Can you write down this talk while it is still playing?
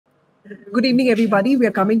Good evening, everybody. We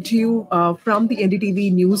are coming to you from the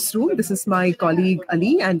NDTV newsroom. This is my colleague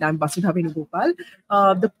Ali, and I'm Vasudha Venugopal.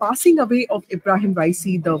 The passing away of Ebrahim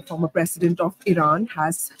Raisi, the former president of Iran,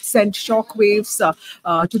 has sent shockwaves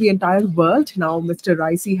to the entire world. Now, Mr.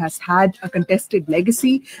 Raisi has had a contested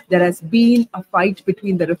legacy. There has been a fight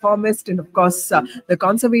between the reformists and, of course, the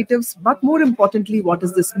conservatives. But more importantly, what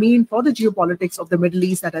does this mean for the geopolitics of the Middle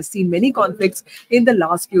East that has seen many conflicts in the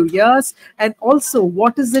last few years? And also,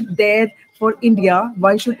 what is it there for India?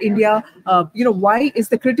 Why should India, why is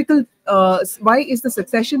the why is the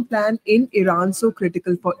succession plan in Iran so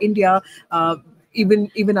critical for India?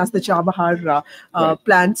 Even as the Chabahar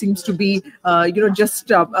plan seems to be,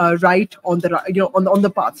 just right on the on the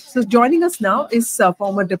path. So joining us now is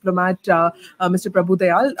former diplomat Mr. Prabhu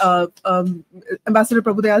Dayal. Ambassador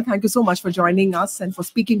Prabhu Dayal, thank you so much for joining us and for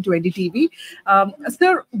speaking to NDTV.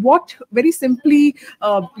 Sir, what very simply,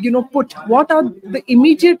 put, what are the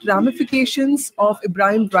immediate ramifications of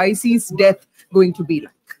Ebrahim Raisi's death going to be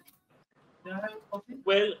like?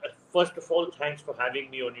 Well, first of all, thanks for having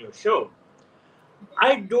me on your show.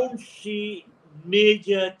 I don't see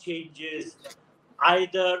major changes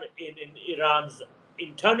either in Iran's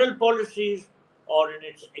internal policies or in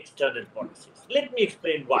its external policies. Let me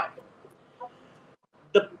explain why.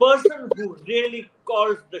 The person who really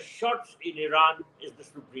calls the shots in Iran is the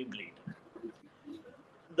supreme leader.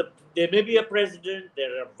 There may be a president,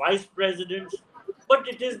 there are vice presidents, but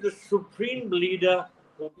it is the supreme leader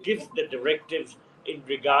who gives the directives in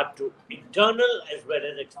regard to internal as well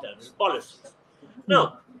as external policies.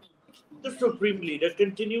 Now, the supreme leader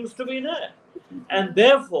continues to be there. And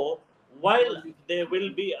therefore, while there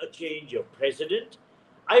will be a change of president,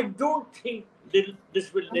 I don't think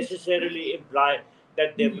this will necessarily imply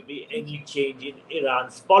that there will be any change in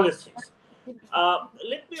Iran's policies.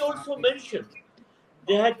 Let me also mention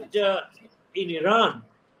that in Iran,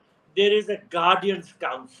 there is a Guardians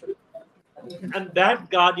Council. And that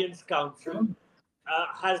Guardians Council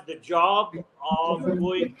has the job of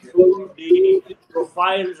going through the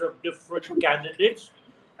profiles of different candidates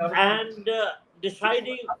and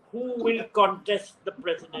deciding who will contest the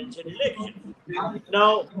presidential election.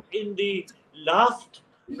 Now, in the last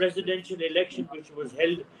presidential election, which was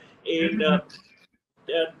held in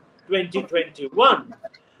 2021,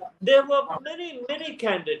 there were many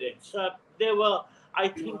candidates. There were, I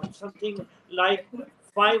think, something like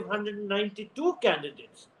 592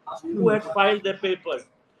 candidates who had filed their papers.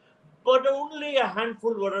 But only a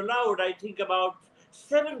handful were allowed. I think about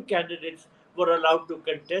 7 candidates were allowed to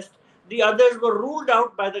contest. The others were ruled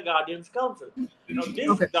out by the Guardians Council. Now,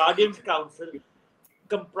 this Guardians Council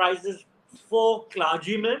comprises 4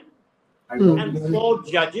 clergymen and 4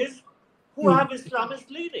 judges who have Islamist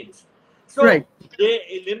leanings. So they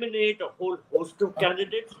eliminate a whole host of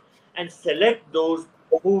candidates and select those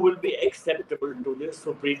who will be acceptable to the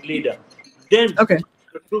supreme leader. Then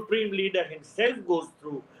the supreme leader himself goes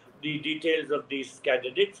through the details of these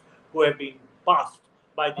candidates who have been passed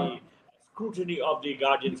by the scrutiny of the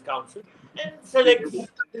Guardians Council and selects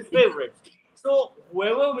his favorites. So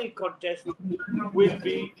whoever will contest will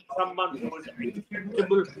be someone who is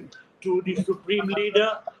acceptable to the supreme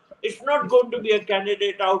leader. It's not going to be a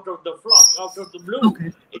candidate out of the flock, out of the blue.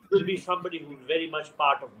 It will be somebody who's very much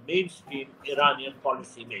part of mainstream Iranian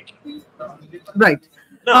policy making. Right.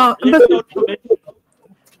 Now, let me also mention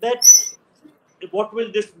that what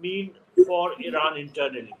will this mean for Iran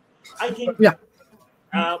internally? I think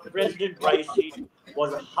President Raisi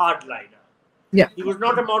was a hardliner. He was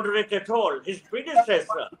not a moderate at all. His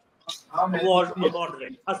predecessor was a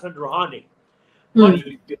moderate, Hassan Rouhani. But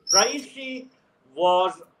Raisi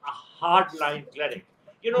was a hardline cleric.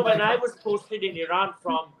 You know, when I was posted in Iran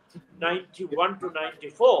from 91 to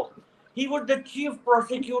 94, he was the chief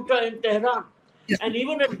prosecutor in Tehran. And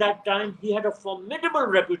even at that time, he had a formidable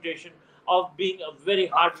reputation of being a very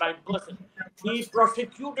hardline person. He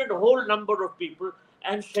prosecuted a whole number of people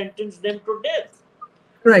and sentenced them to death.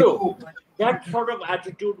 So that sort of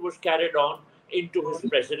attitude was carried on into his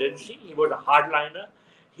presidency. He was a hardliner.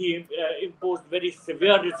 He imposed very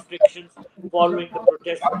severe restrictions following the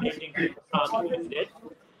protests relating to his death.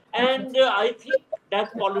 And I think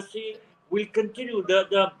that policy will continue.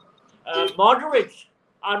 The moderates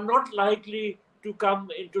are not likely to come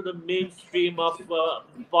into the mainstream of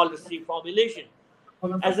policy formulation.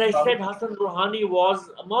 As I said, Hassan Rouhani was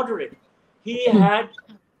a moderate. He had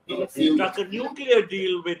struck a nuclear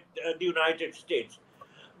deal with the United States.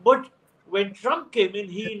 But when Trump came in,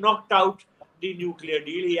 he knocked out the nuclear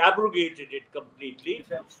deal. He abrogated it completely.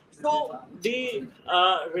 So the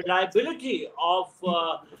reliability of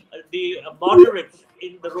the moderates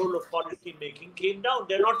in the role of policy making came down.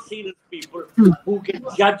 They're not seen as people who can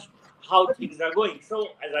judge how things are going. So,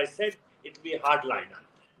 as I said, it will be a hardliner.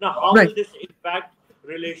 Now, how Right. will this impact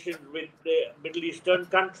relations with the Middle Eastern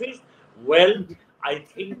countries? Well, I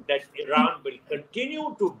think that Iran will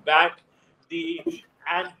continue to back the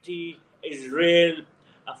anti-Israel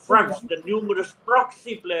fronts, the numerous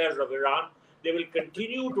proxy players of Iran. They will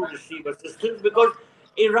continue to receive assistance because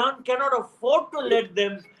Iran cannot afford to let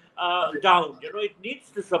them down. It needs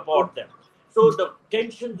to support them. So the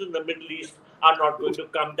tensions in the Middle East are not going to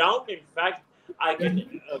come down. In fact, I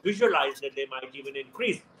can visualize that they might even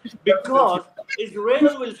increase because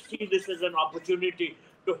Israel will see this as an opportunity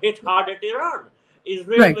to hit hard at Iran.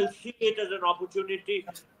 Israel Right. will see it as an opportunity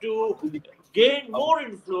to gain more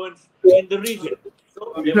influence in the region.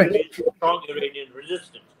 So there will Right. be strong Iranian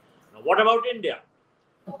resistance. Now, what about India?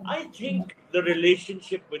 I think the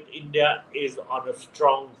relationship with India is on a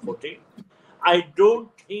strong footing. I don't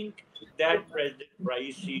think that President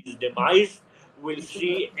Raisi's demise will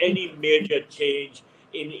see any major change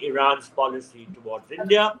in Iran's policy towards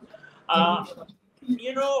India. Uh,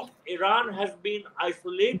 Iran has been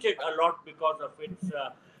isolated a lot because of its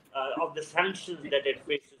of the sanctions that it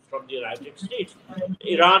faces from the United States.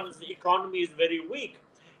 Iran's economy is very weak.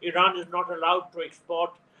 Iran is not allowed to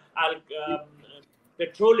export um,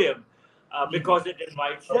 petroleum because it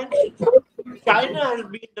invites sanctions. China has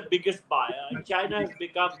been the biggest buyer, and China has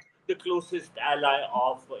become the closest ally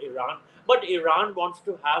of Iran. But Iran wants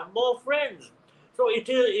to have more friends. So it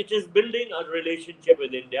is building a relationship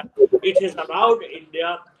with India. It has allowed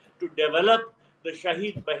India to develop the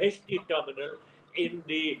Shahid Baheshti terminal in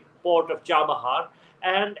the port of Chabahar,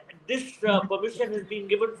 and this permission has been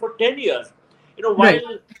given for 10 years. Right.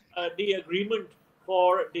 While the agreement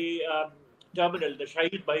for the terminal, the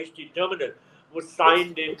Shahid Baheshti terminal, was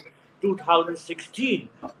signed in 2016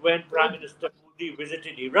 when Prime Minister Modi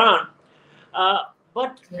visited Iran.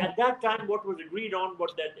 But at that time, what was agreed on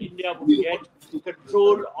was that India would get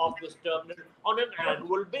control of this terminal on an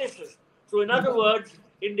annual basis. So, in other words,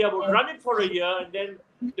 India would run it for a year and then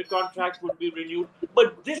the contract would be renewed.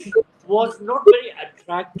 But this was not very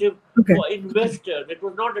attractive Okay. for investors. It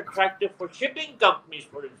was not attractive for shipping companies,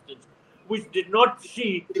 for instance, which did not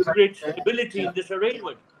see great stability in this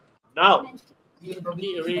arrangement. Now,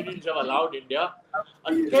 the Iranians have allowed India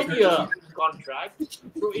a 10-year contract,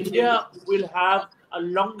 so India will have a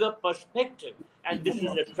longer perspective, and this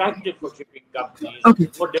is attractive for shipping companies, Okay.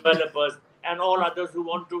 for developers, and all others who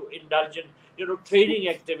want to indulge in trading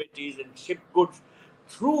activities and ship goods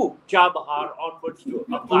through Chabahar onwards to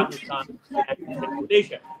Afghanistan and Central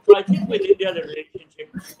Asia. So I think with India the relationship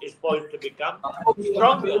is poised to become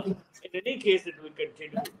stronger. In any case, it will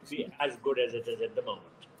continue to be as good as it is at the moment.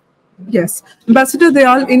 Yes, Ambassador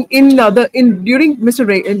Dayal, in during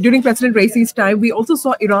during President Raisi's time, we also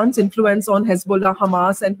saw Iran's influence on Hezbollah,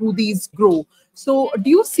 Hamas, and Houthis grow. So, do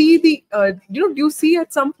you see do you see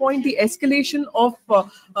at some point the escalation of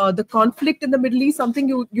the conflict in the Middle East? Something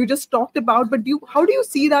you just talked about, but how do you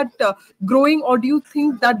see that growing, or do you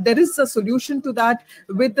think that there is a solution to that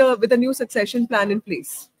with a new succession plan in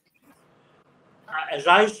place? As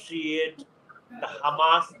I see it, the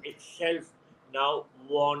Hamas itself now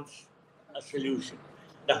wants a solution.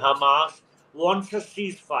 The Hamas wants a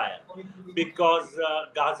ceasefire because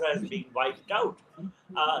Gaza is being wiped out.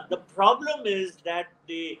 The problem is that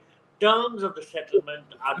the terms of the settlement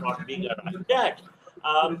are not being arrived at.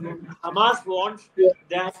 Hamas wants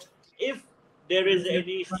that if there is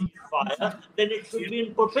any ceasefire, then it should be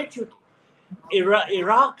in perpetuity.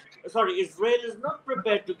 Israel is not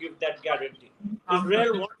prepared to give that guarantee.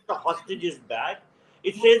 Israel wants the hostages back.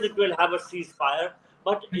 It says it will have a ceasefire,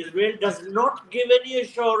 but Israel does not give any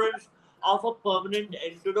assurance of a permanent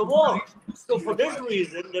end to the war. So, for this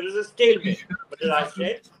reason, there is a stalemate. But as I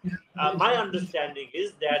said, my understanding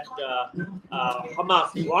is that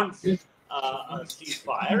Hamas wants a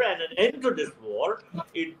ceasefire and an end to this war.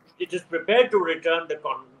 It is prepared to return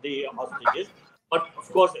the hostages, but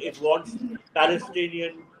of course, it wants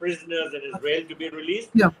Palestinian prisoners in Israel to be released,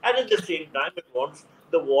 Yeah. and at the same time, it wants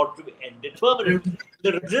the war to be ended permanently.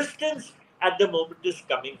 The resistance at the moment is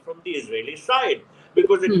coming from the Israeli side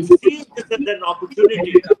because it sees this as an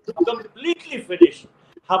opportunity to completely finish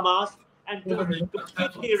Hamas and to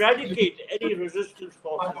completely eradicate any resistance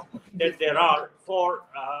forces that there are for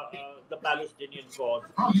the Palestinian cause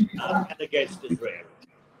and against Israel.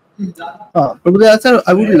 Prabhu Dayal sir,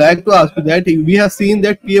 I would like to ask you that we have seen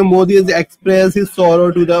that PM Modi has expressed his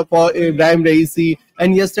sorrow for Ebrahim Raisi,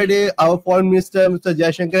 and yesterday our Foreign Minister Mr.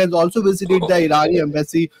 Jaishankar has also visited the Iranian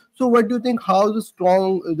embassy. So, what do you think? How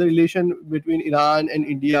strong the relation between Iran and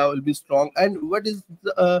India will be strong, and what is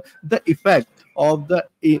the effect of the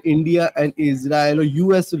India and Israel or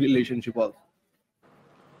US relationship also?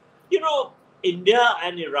 India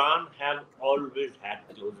and Iran have always had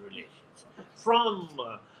close relations from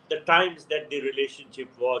the times that the relationship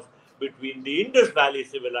was between the Indus Valley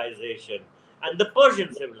civilization and the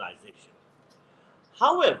Persian civilization.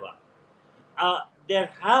 However, there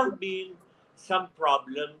have been some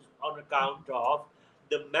problems on account of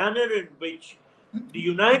the manner in which the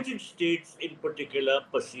United States in particular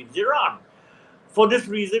perceives Iran. For this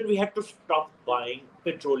reason, we had to stop buying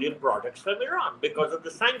petroleum products from Iran because of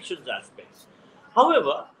the sanctions aspect.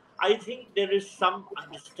 However, I think there is some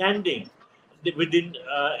understanding within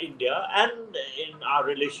India and in our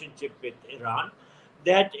relationship with Iran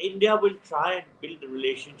that India will try and build a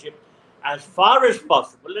relationship as far as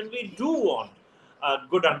possible. And we do want a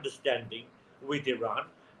good understanding with Iran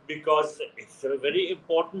because it's a very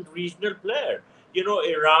important regional player.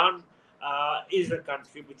 Iran is a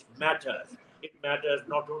country which matters. It matters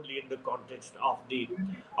not only in the context of the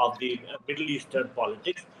Middle Eastern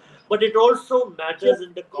politics, but it also matters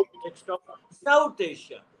in the context of South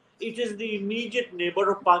Asia. It is the immediate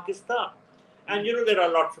neighbor of Pakistan. And there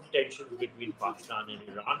are lots of tensions between Pakistan and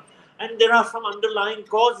Iran, and there are some underlying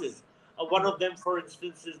causes. One of them, for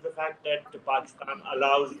instance, is the fact that Pakistan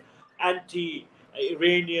allows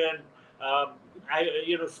anti-Iranian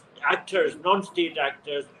actors, non-state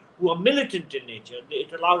actors who are militant in nature.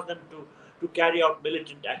 It allows them to carry out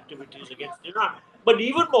militant activities against Iran. But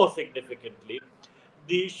even more significantly,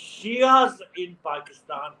 the Shias in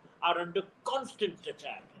Pakistan are under constant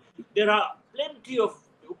attack. There are plenty of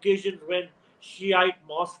occasions when Shiite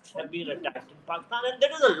mosques have been attacked in Pakistan, and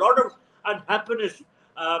there is a lot of unhappiness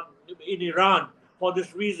in Iran for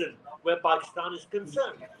this reason, where Pakistan is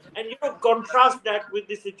concerned. And contrast that with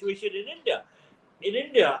the situation in India. In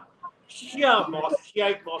India, Shiite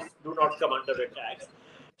mosques do not come under attacks.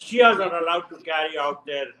 Shias are allowed to carry out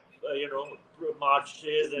their,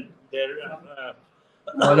 marches and their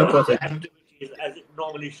activities as it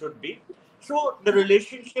normally should be. So the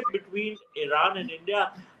relationship between Iran and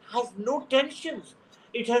India has no tensions.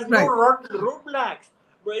 It has no roadblocks.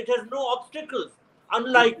 It has no obstacles,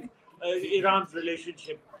 unlike Iran's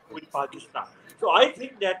relationship with Pakistan. So I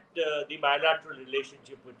think that the bilateral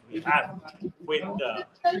relationship which we have with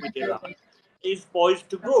Iran is poised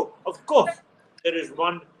to grow. Of course, there is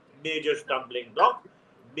one major stumbling block,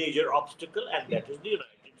 major obstacle, and that is the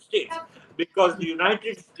United States. Because the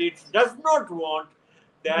United States does not want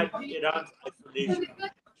that Iran's isolation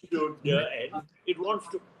should end. It wants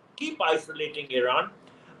to keep isolating Iran.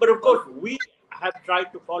 But of course, we have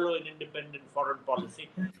tried to follow an independent foreign policy,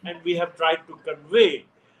 and we have tried to convey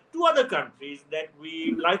to other countries that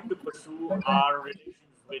we like to pursue our relations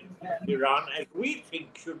with Iran as we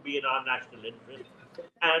think should be in our national interest.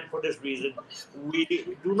 And for this reason, we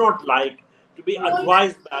do not like to be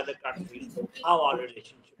advised by other countries how our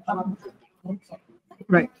relationship should be.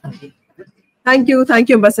 Right. Thank you,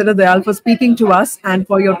 Ambassador Dayal, for speaking to us and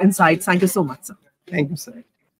for your insights. Thank you so much, sir. Thank you, sir.